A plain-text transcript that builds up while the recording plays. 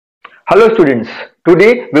Hello students,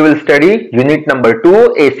 today we will study unit number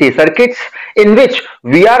 2 AC circuits, in which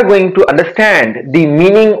we are going to understand the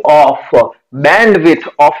meaning of bandwidth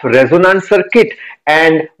of resonance circuit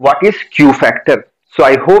and what is Q factor. So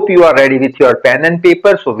I hope you are ready with your pen and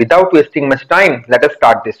paper. So without wasting much time, let us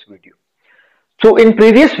start this video. So in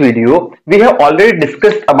previous video, we have already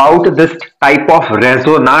discussed about this type of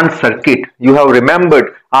resonance circuit. You have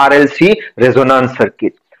remembered RLC resonance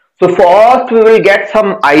circuit. So first we will get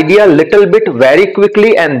some idea little bit very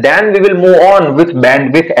quickly, and then we will move on with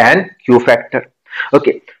bandwidth and Q factor.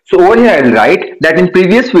 Okay, so over here I will write that in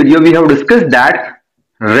previous video we have discussed that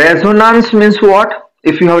resonance means what?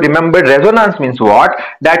 If you have remembered, resonance means what?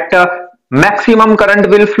 That maximum current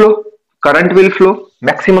will flow,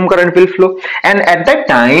 maximum current will flow, and at that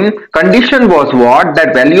time condition was what?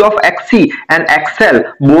 That value of XC and XL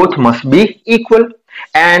both must be equal.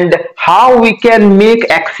 And how we can make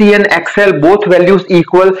XC and XL both values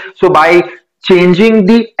equal? So by changing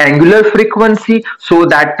the angular frequency, so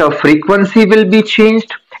that the frequency will be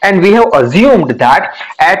changed, and we have assumed that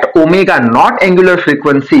at omega naught angular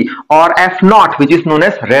frequency or F naught, which is known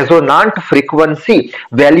as resonant frequency,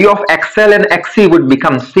 value of XL and XC would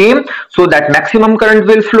become same, so that maximum current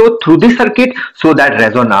will flow through the circuit, so that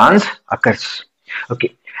resonance occurs.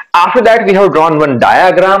 Okay. After that, we have drawn one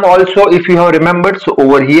diagram also, if you have remembered. So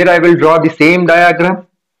over here I will draw the same diagram,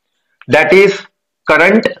 that is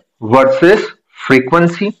current versus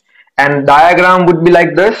frequency, and diagram would be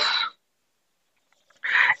like this.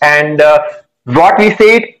 And what we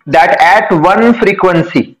said, that at one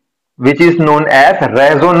frequency, which is known as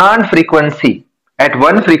resonant frequency, at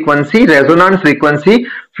one frequency, resonant frequency,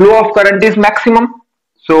 flow of current is maximum.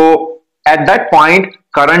 So at that point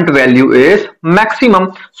current value is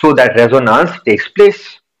maximum, so that resonance takes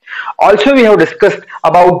place. Also we have discussed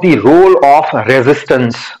about the role of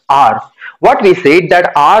resistance R. What we said,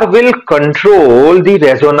 that R will control the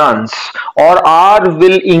resonance, or R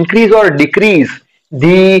will increase or decrease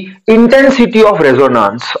the intensity of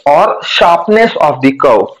resonance or sharpness of the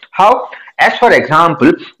curve. How? As for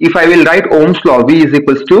example, if I will write Ohm's law, V is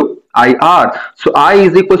equals to IR. So I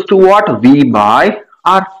is equals to what? V by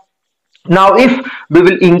R. Now if we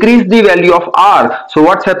will increase the value of R, so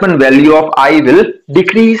what's happened? Value of I will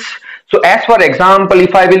decrease. So as for example,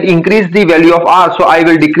 if I will increase the value of R, so I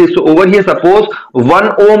will decrease. So over here, suppose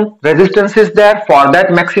 1 ohm resistance is there, for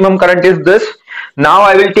that maximum current is this. Now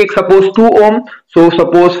I will take suppose 2 ohm. So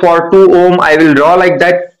suppose for 2 ohm I will draw like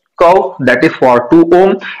that curve, that is for 2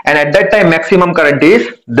 ohm, and at that time maximum current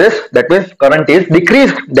is this, that means current is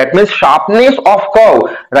decreased, that means sharpness of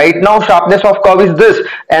curve. Right now sharpness of curve is this,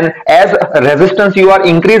 and as resistance you are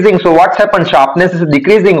increasing, so what's happened? Sharpness is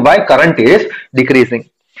decreasing. Why? Current is decreasing.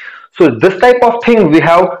 So this type of thing we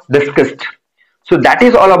have discussed. So that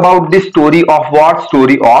is all about the story of what?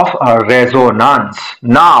 Story of resonance.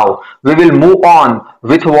 Now we will move on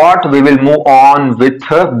with what? We will move on with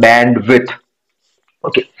bandwidth.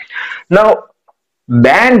 Okay. Now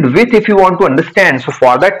bandwidth, if you want to understand, so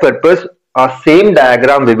for that purpose same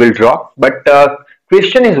diagram we will draw, but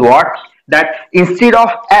question is what? That instead of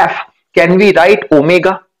F, can we write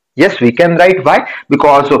omega? Yes, we can write. Why?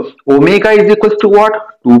 Because omega is equals to what?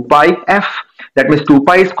 2 pi F. That means 2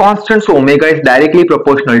 pi is constant, so omega is directly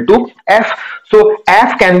proportional to F. So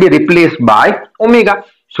F can be replaced by omega.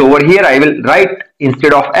 So over here I will write,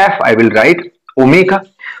 instead of F I will write omega.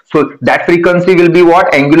 So that frequency will be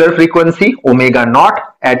what? Angular frequency omega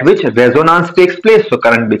naught, at which resonance takes place, so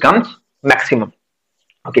current becomes maximum.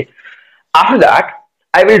 Okay. After that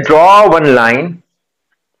I will draw one line,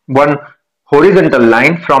 one horizontal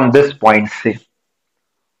line from this point, say.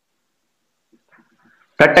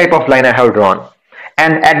 That type of line I have drawn.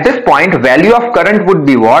 And at this point value of current would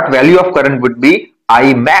be what? Value of current would be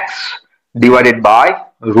I max divided by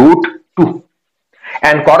root 2.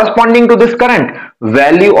 And corresponding to this current,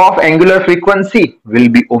 value of angular frequency will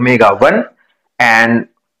be omega 1, and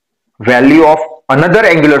value of another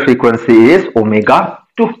angular frequency is omega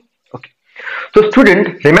 2. Okay. So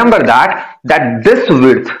student, remember that this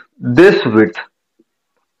width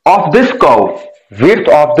of this curve,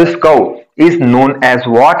 is known as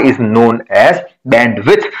what? Is known as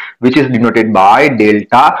bandwidth, which is denoted by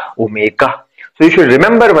delta omega. So you should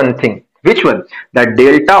remember one thing. Which one? That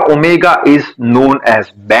delta omega is known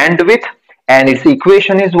as bandwidth, and its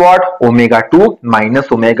equation is what? Omega 2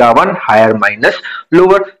 minus omega 1, higher minus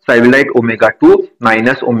lower. So I will write omega 2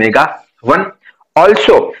 minus omega 1.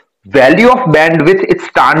 Also value of bandwidth, its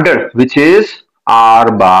standard, which is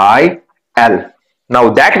R by L. Now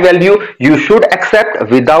that value you should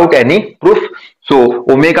accept without any proof. So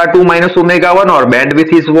omega 2 minus omega 1, or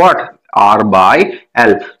bandwidth, is what? R by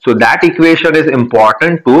L. So that equation is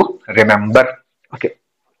important to remember. Okay.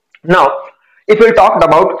 Now, if we talked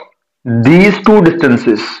about these two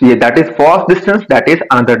distances, yeah, that is first distance, that is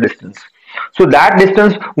another distance. So that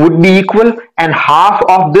distance would be equal and half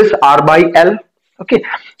of this R by L. Okay,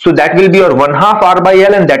 so that will be your 1/2 R by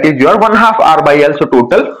L and that is your 1/2 R by L. So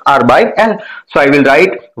total R by L. So I will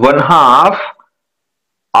write 1/2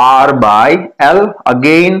 R by L,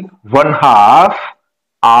 again 1/2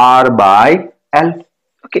 R by L.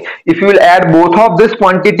 Okay, if you will add both of this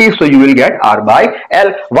quantity, so you will get R by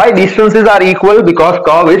L. Why distances are equal? Because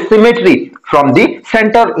curve is symmetry from the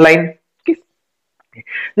center line. Okay.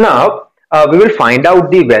 Now we will find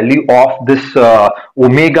out the value of this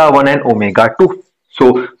omega 1 and omega 2.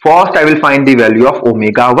 So first I will find the value of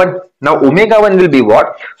omega 1. Now omega 1 will be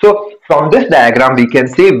what? So from this diagram we can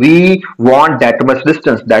say we want that much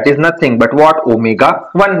distance. That is nothing but what? Omega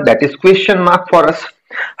 1. That is question mark for us.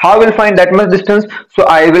 How will find that much distance? So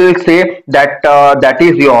I will say that that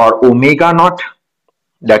is your omega naught.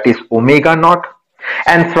 That is omega naught.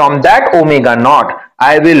 And from that omega naught,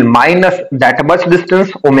 I will minus that much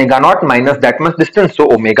distance, omega naught minus that much distance,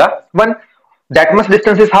 so omega 1. That much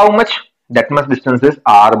distance is how much? That much distance is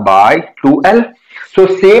R by 2L. So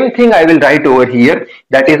same thing I will write over here,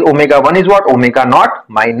 that is omega 1 is what? Omega naught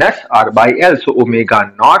minus R by L. So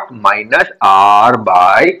omega naught minus R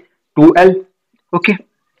by 2L. Okay.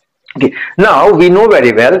 Okay, now we know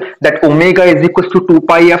very well that omega is equals to 2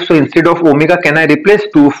 pi f. So instead of omega, can I replace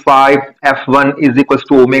 2 pi f1 is equals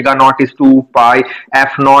to omega naught is 2 pi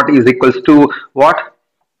f naught is equals to what?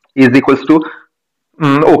 Is equals to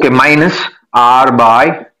okay, minus R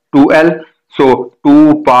by 2L. So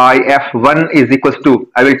 2 pi f1 is equals to,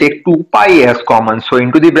 I will take 2 pi as common. So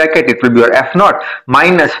into the bracket it will be your f naught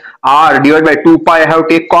minus R divided by 2 pi. I have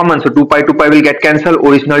take common. So 2 pi will get cancelled.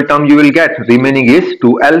 Original term you will get. Remaining is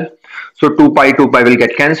 2L. So 2 pi will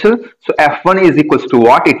get cancelled. So f1 is equals to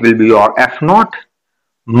what? It will be your f naught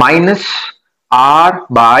minus R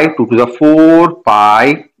by 2 to the 4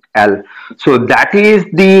 pi L. So that is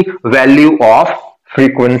the value of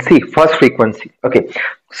frequency, first frequency. Okay.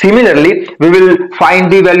 Similarly, we will find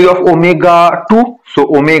the value of omega 2.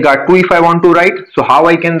 So omega 2 if I want to write. So how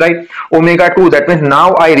I can write omega 2? That means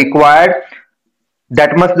now I required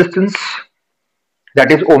that much distance. That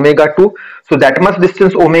is omega 2. So that much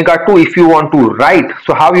distance omega 2 if you want to write.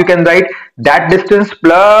 So how you can write that distance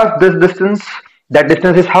plus this distance. That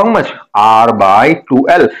distance is how much? R by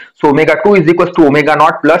 2L. So omega 2 is equals to omega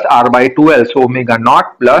naught plus R by 2L. So omega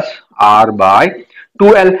naught plus R by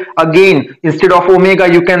 2L. Again, instead of omega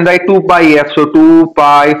you can write 2 pi f. So 2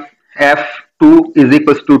 pi f2 is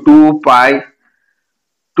equals to 2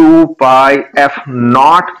 pi f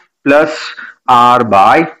naught plus R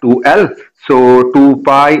by 2L. So 2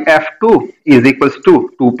 pi f2 is equals to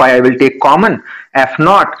 2 pi I will take common f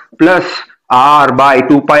naught plus R by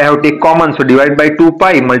 2 pi I have take common. So divide by 2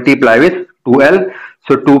 pi multiply with 2L.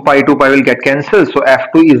 So 2 pi will get cancelled. So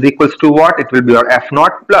f2 is equals to what? It will be your f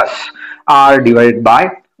naught plus R divided by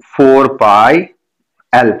 4 pi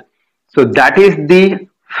L. So that is the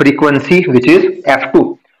frequency which is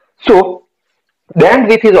f2. So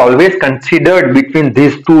bandwidth is always considered between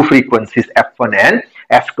these two frequencies f1 and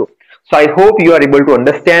f2. So I hope you are able to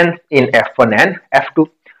understand in f1 and f2.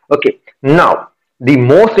 Okay, now the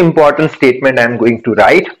most important statement I am going to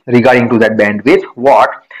write regarding to that bandwidth, what?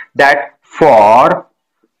 That for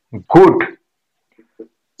good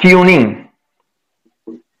tuning,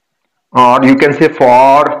 or you can say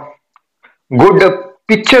for good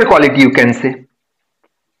picture quality, you can say,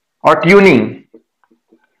 or tuning,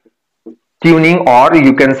 or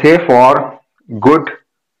you can say for good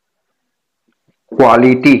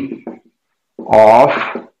quality of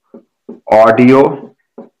audio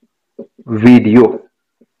video.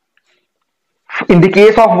 In the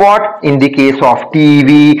case of what? In the case of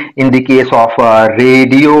TV, in the case of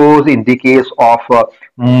radios, in the case of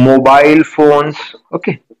mobile phones.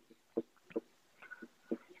 Okay.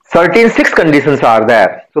 Certain 6 conditions are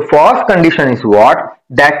there. So first condition is what?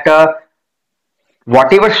 That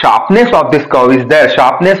whatever sharpness of this curve is there.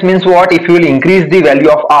 Sharpness means what? If you will increase the value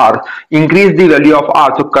of R,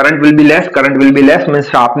 so current will be less, means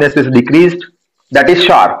sharpness is decreased. That is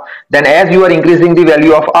sharp. Then as you are increasing the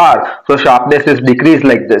value of R, so sharpness is decreased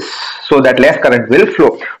like this, so that less current will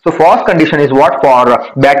flow. So first condition is what?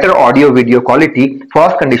 For better audio video quality,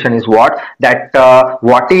 first condition is what? That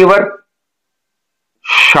whatever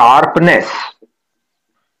sharpness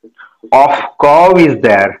of curve is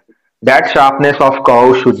there, that sharpness of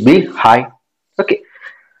curve should be high. Okay.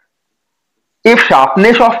 If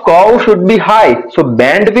sharpness of curve should be high, so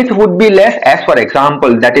bandwidth would be less. As for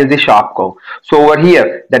example, that is the sharp curve. So over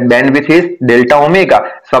here, that bandwidth is delta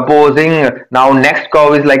omega. Supposing now next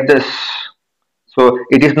curve is like this. So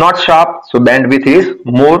it is not sharp, so bandwidth is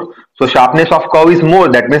more. So sharpness of curve is more,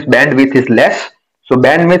 that means bandwidth is less. So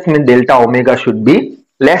bandwidth means delta omega should be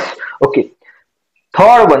less. Okay.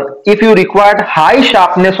 Third one, if you required high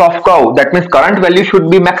sharpness of curve, that means current value should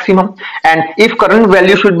be maximum. And if current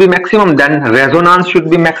value should be maximum, then resonance should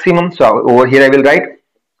be maximum. So over here I will write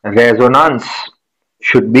resonance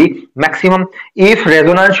should be maximum. If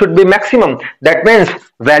resonance should be maximum, that means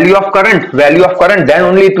value of current, then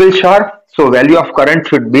only it will short. So value of current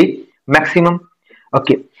should be maximum.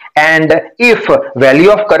 Okay. And if value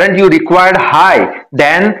of current you required high,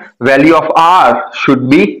 then value of R should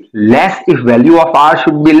be less. If value of R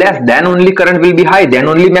should be less, then only current will be high, then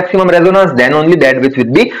only maximum resonance, then only bandwidth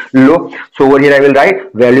will be low. So over here I will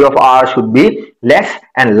write value of R should be less.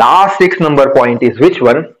 And last 6 number point is which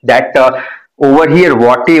one? That over here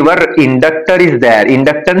whatever inductor is there,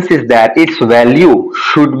 inductance is there, its value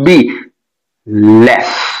should be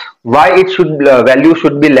less. Why it should value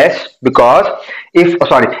should be less? Because if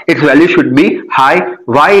its value should be high.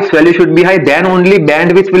 Why its value should be high? Then only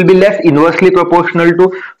bandwidth will be less, inversely proportional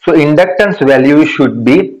to. So inductance value should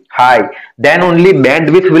be high, then only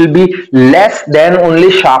bandwidth will be less, then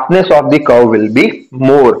only sharpness of the curve will be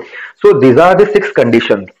more. So these are the 6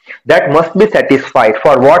 conditions that must be satisfied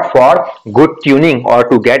for what? For good tuning or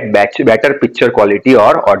to get better picture quality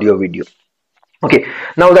or audio video. Okay,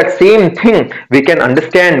 now that same thing we can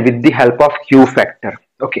understand with the help of Q factor.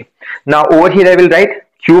 Okay, now over here I will write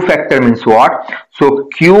Q factor means what? So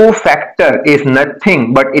Q factor is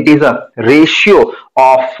nothing but it is a ratio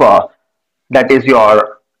of that is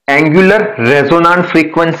your angular resonant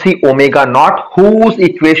frequency omega naught, whose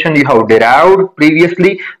equation you have derived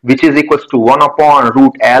previously, which is equals to 1 upon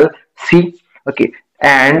root L C. Okay,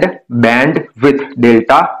 and bandwidth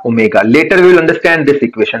delta omega. Later we will understand this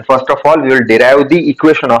equation. First of all, we will derive the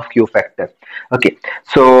equation of Q factor. Okay,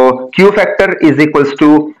 so Q factor is equals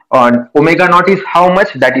to omega naught is how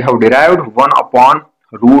much that you have derived? 1 upon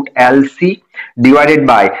root LC divided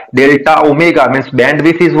by delta omega means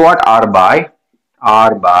bandwidth is what? R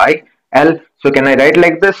by L. So can I write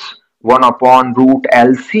like this? 1 upon root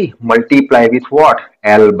LC multiply with what?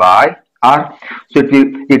 L by R. So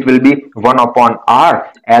it will be 1 upon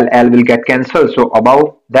R. L will get cancelled. So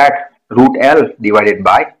above that root L divided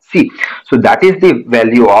by C. So that is the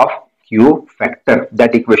value of Q factor.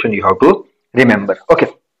 That equation you have to remember. Okay.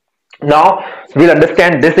 Now we'll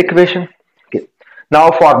understand this equation. Okay.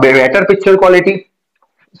 Now for better picture quality,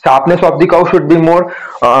 sharpness of the curve should be more,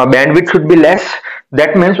 bandwidth should be less.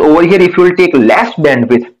 That means over here if you will take less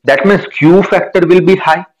bandwidth, that means Q factor will be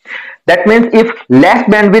high. That means if less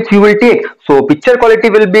bandwidth you will take, so picture quality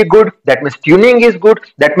will be good. That means tuning is good.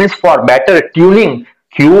 That means for better tuning,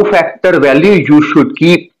 Q factor value you should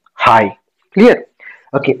keep high. Clear?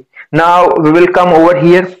 Okay. Now we will come over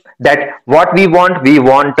here that what we want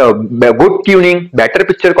good tuning, better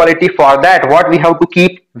picture quality. For that what we have to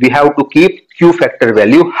keep? We have to keep Q factor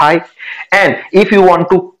value high. And if you want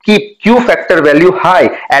to keep Q factor value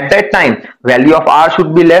high, at that time value of R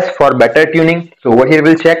should be less for better tuning. So over here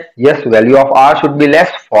we'll check, yes, value of R should be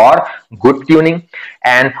less for good tuning.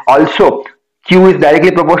 And also Q is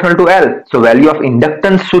directly proportional to L, so value of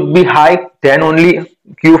inductance should be high, then only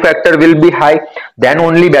Q factor will be high, then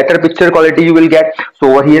only better picture quality you will get.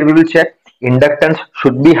 So over here we will check inductance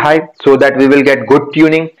should be high so that we will get good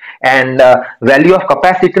tuning, and value of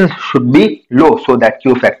capacitance should be low so that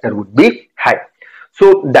Q factor would be high.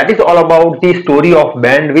 So that is all about the story of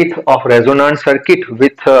bandwidth of resonance circuit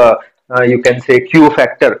with you can say Q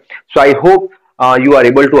factor. So I hope you are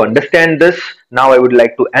able to understand this. Now I would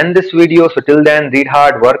like to end this video. So till then, read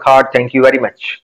hard, work hard. Thank you very much.